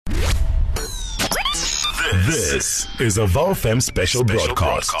This is a VowFM special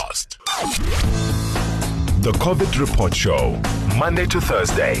broadcast. The COVID Report Show, Monday to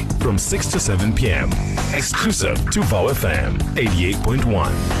Thursday from 6 to 7 p.m. Exclusive to VowFM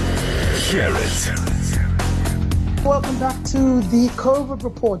 88.1. Hear it. Welcome back to the COVID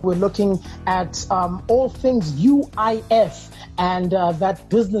Report. We're looking at all things UIF and that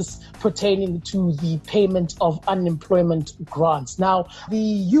business pertaining to the payment of unemployment grants. Now,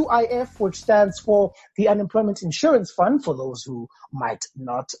 the UIF, which stands for the Unemployment Insurance Fund, for those who might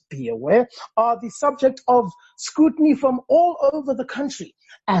not be aware, are the subject of scrutiny from all over the country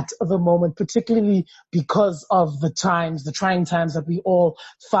at the moment, particularly because of the trying times that we all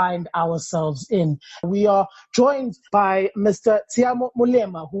find ourselves in. We are joined by Mr. Tiamo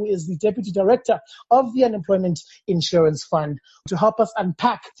Mulema, who is the Deputy Director of the Unemployment Insurance Fund, to help us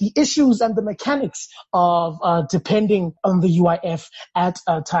unpack the issues and the mechanics of depending on the UIF at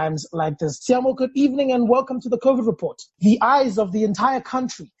times like this. Tiamo, good evening and welcome to the COVID Report. The eyes of the entire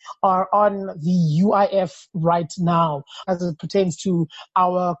country are on the UIF right now as it pertains to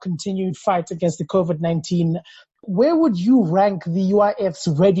our continued fight against the COVID-19. Where would you rank the UIF's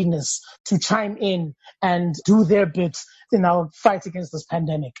readiness to chime in and do their bit in our fight against this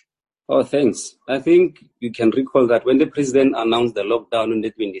pandemic? Oh, thanks. I think you can recall that when the president announced the lockdown on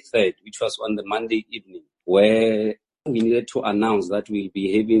the 23rd, which was on the Monday evening, where we needed to announce that we'll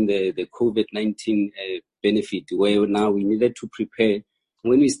be having the COVID-19 benefit, where now we needed to prepare.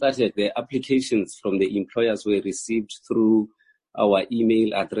 When we started, the applications from the employers were received through our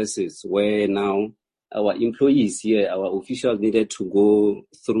email addresses, where now our employees here, our officials needed to go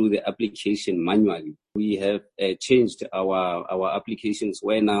through the application manually. We have changed our applications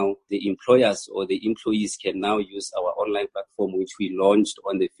where now the employers or the employees can now use our online platform, which we launched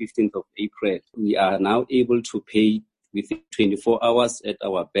on the 15th of April. We are now able to pay within 24 hours at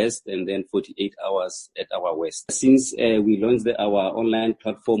our best and then 48 hours at our worst. Since we launched our online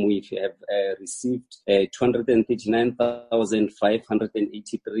platform, we have received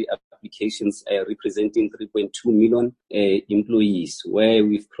 239,583 applications representing 3.2 million employees, where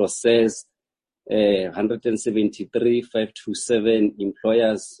we've processed 173,527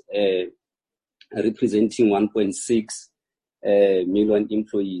 employers representing 1.6 million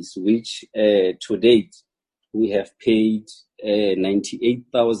employees, which to date we have paid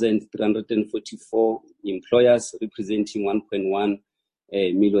 98,344 employers representing 1.1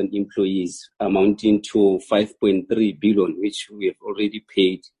 million employees, amounting to 5.3 billion, which we have already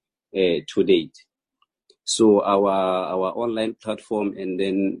paid to date. So our online platform, and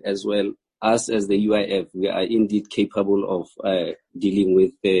then as well us as the UIF, we are indeed capable of dealing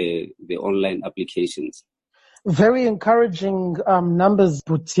with the online applications. Very encouraging numbers,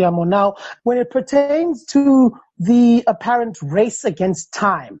 Butiamo. Now, when it pertains to the apparent race against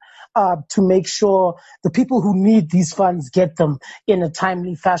time to make sure the people who need these funds get them in a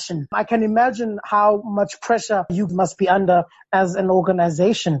timely fashion, I can imagine how much pressure you must be under as an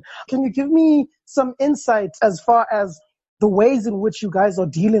organization. Can you give me some insight as far as the ways in which you guys are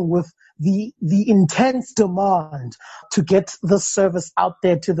dealing with the intense demand to get the service out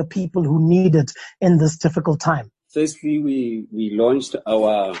there to the people who need it in this difficult time? Firstly, we launched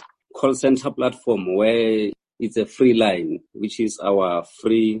our call center platform, where it's a free line, which is our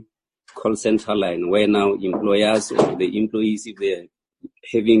free call center line, where now employers or the employees, if they're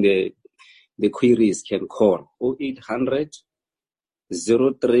having the queries, can call 0800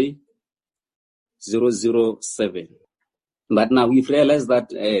 03 007. But now we've realized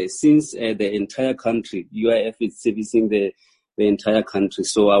that since the entire country, UIF is servicing the entire country,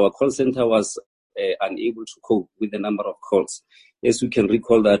 so our call center was unable to cope with the number of calls. As we can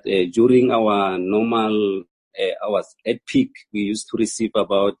recall that during our normal hours at peak, we used to receive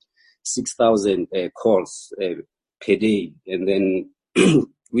about 6,000 calls per day, and then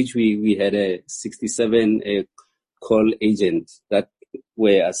which we had 67 call agents that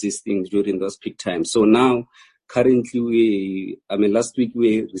were assisting during those peak times. So now, currently, last week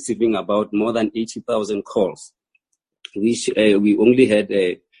we were receiving about more than 80,000 calls, which we only had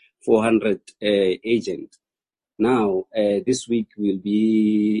 400 agents. Now, this week we'll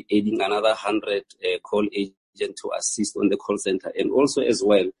be adding another 100 call agents to assist on the call center. And also as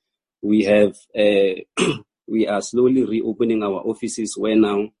well, we have we are slowly reopening our offices, where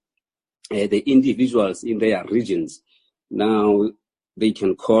now the individuals in their regions, now they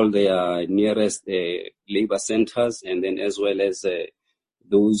can call their nearest labor centers, and then as well as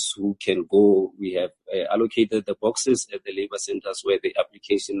those who can go, we have allocated the boxes at the labor centers where the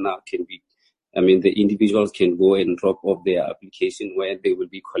application now can be, the individuals can go and drop off their application, where they will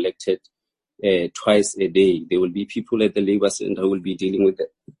be collected twice a day. There will be people at the labor center who will be dealing with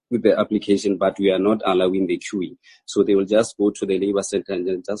with the application, but we are not allowing the queuing. So they will just go to the labor center and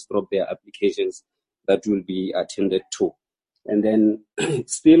then just drop their applications that will be attended to. And then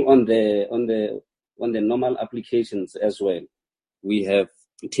still on the normal applications as well, we have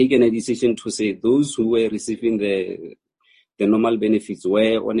taken a decision to say those who were receiving the normal benefits,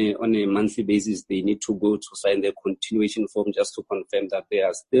 where on a monthly basis they need to go to sign their continuation form just to confirm that they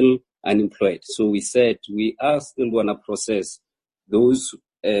are still unemployed. So we said we are still going to process those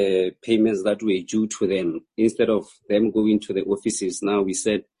payments that were due to them. Instead of them going to the offices, now we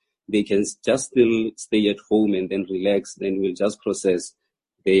said they can just still stay at home and then relax. Then we'll just process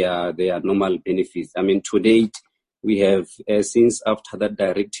their normal benefits. I mean, to date, we have, since after that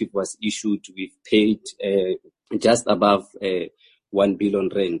directive was issued, we've paid just above 1 billion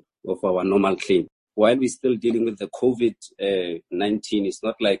rand of our normal claim. While we're still dealing with the COVID-19, it's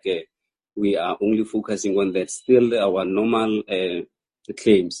not like we are only focusing on that. Still, our normal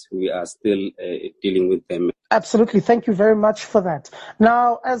claims, we are still dealing with them. Absolutely. Thank you very much for that.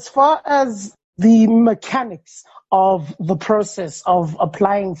 Now, as far as the mechanics of the process of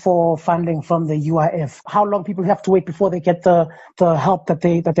applying for funding from the UIF, how long people have to wait before they get the help that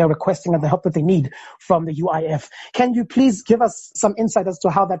they're requesting and the help that they need from the UIF. Can you please give us some insight as to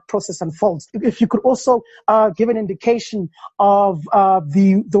how that process unfolds? If you could also give an indication of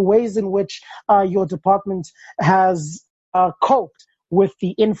the ways in which your department has coped with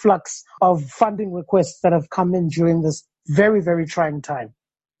the influx of funding requests that have come in during this very, very trying time.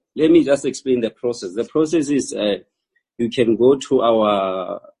 Let me just explain the process. The process is you can go to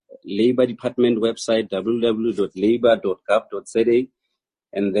our Labour Department website, www.labour.gov.za,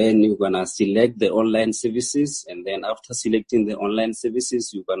 and then you're going to select the online services. And then after selecting the online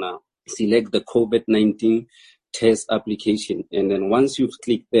services, you're going to select the COVID-19 test application. And then once you've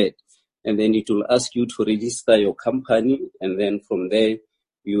clicked that, and then it will ask you to register your company. And then from there,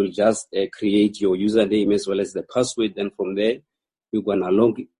 you will just create your username as well as the password. And from there, you're going to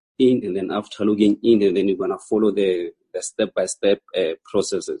log in. And then after logging in, and then you're going to follow the step-by-step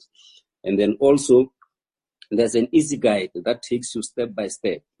processes. And then also, there's an easy guide that takes you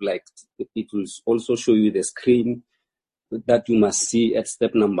step-by-step. Like it will also show you the screen that you must see at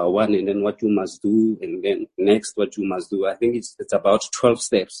step number 1, and then what you must do, and then next what you must do. I think it's about 12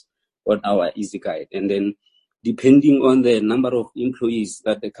 steps on our easy guide. And then depending on the number of employees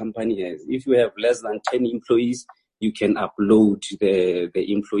that the company has, if you have less than 10 employees, you can upload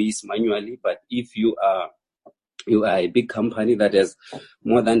the employees manually. But if you are a big company that has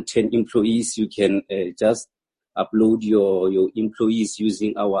more than 10 employees, you can just upload your employees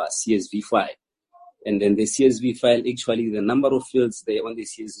using our CSV file. And then the CSV file, actually the number of fields there on the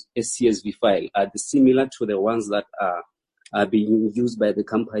CSV file are similar to the ones that are being used by the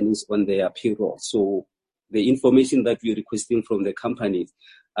companies on their payroll. So the information that we're requesting from the companies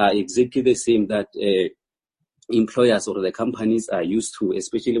are exactly the same that employers or the companies are used to,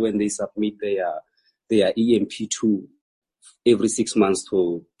 especially when they submit their EMP2 every 6 months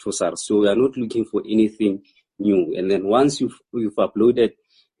to SARS. So we are not looking for anything new. And then once you've uploaded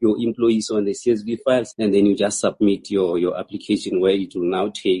your employees on the CSV files, and then you just submit your application, where it will now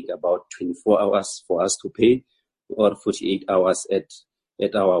take about 24 hours for us to pay, or 48 hours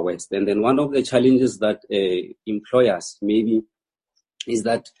at our worst. And then one of the challenges that employers maybe is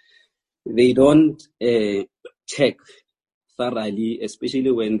that they don't check thoroughly,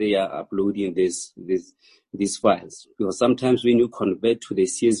 especially when they are uploading these files. Because sometimes when you convert to the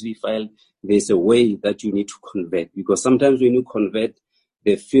CSV file, there's a way that you need to convert. Because sometimes when you convert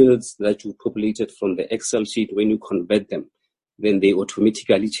the fields that you populated from the Excel sheet, when you convert them, then they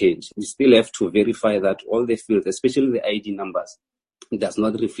automatically change. You still have to verify that all the fields, especially the ID numbers, does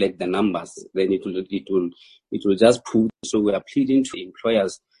not reflect the numbers. Then it will just put. So we are pleading to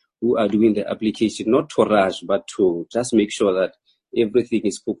employers who are doing the application not to rush, but to just make sure that everything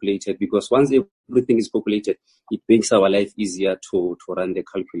is populated. Because once everything is populated, it makes our life easier to run the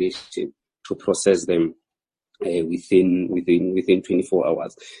calculation, to process them within 24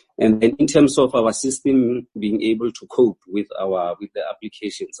 hours. And then in terms of our system being able to cope with the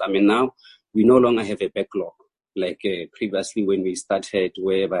applications, I mean, now we no longer have a backlog like previously when we started,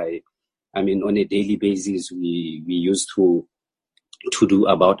 whereby, I mean, on a daily basis, we used to do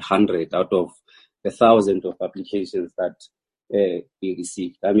about 100 out of 1,000 of applications that we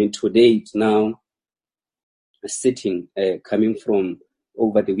received. I mean, to date now, sitting coming from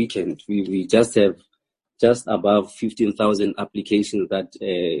over the weekend, we just have just above 15,000 applications that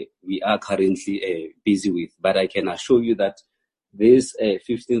we are currently busy with. But I can assure you that this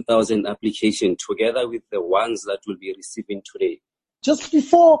 15,000 application, together with the ones that we'll be receiving today, Just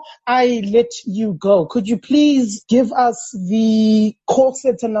before I let you go, could you please give us the call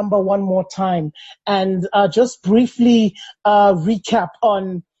center number one more time and just briefly recap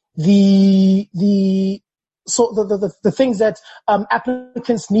on the things that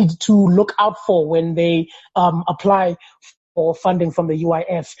applicants need to look out for when they apply for funding from the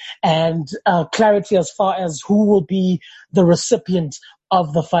UIF, and clarity as far as who will be the recipient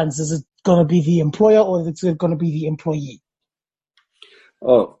of the funds? Is it going to be the employer or is it going to be the employee?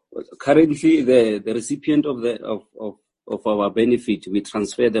 Oh, currently the recipient of our benefit, we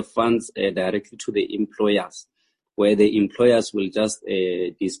transfer the funds directly to the employers, where the employers will just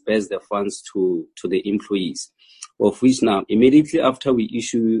disperse the funds to the employees, of which now immediately after we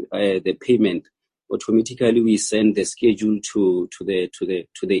issue the payment, automatically we send the schedule to the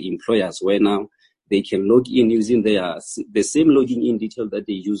employers, where now they can log in using the same login in detail that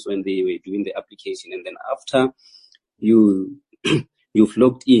they used when they were doing the application. And then after you've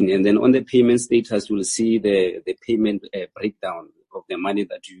logged in, and then on the payment status, you will see the payment breakdown of the money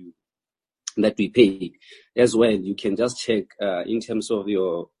that we pay. As well, you can just check in terms of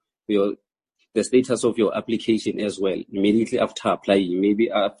the status of your application as well. Immediately after applying,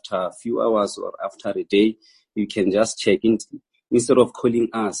 maybe after a few hours or after a day, you can just check in instead of calling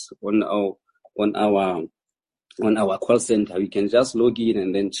us on our call center. You can just log in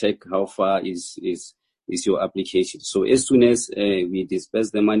and then check how far is your application. So as soon as we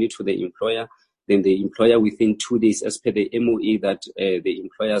disperse the money to the employer, then the employer within 2 days, as per the MOE that the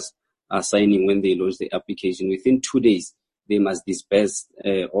employers are signing when they launch the application, within 2 days, they must disperse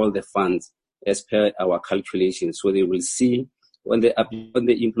all the funds as per our calculation. So they will see on the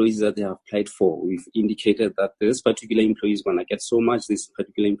employees that they have applied for, we've indicated that this particular employee is going to get so much, this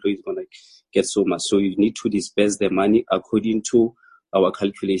particular employee is going to get so much. So you need to disperse the money according to our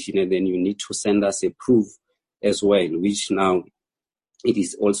calculation, and then you need to send us a proof as well, which now it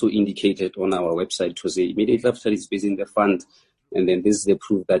is also indicated on our website to say immediately after dispersing the fund, and then this is the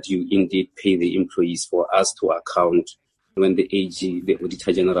proof that you indeed pay the employees for us to account when the AG, the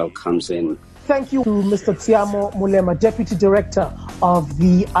Auditor General, comes in. Thank you to Mr. Tsiamo Mulema, Deputy Director of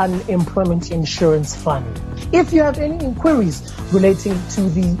the Unemployment Insurance Fund. If you have any inquiries relating to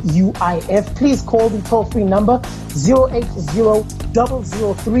the UIF, please call the toll-free number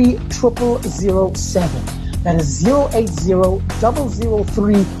 080-003-0007. That is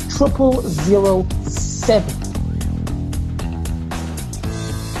 080-003-0007.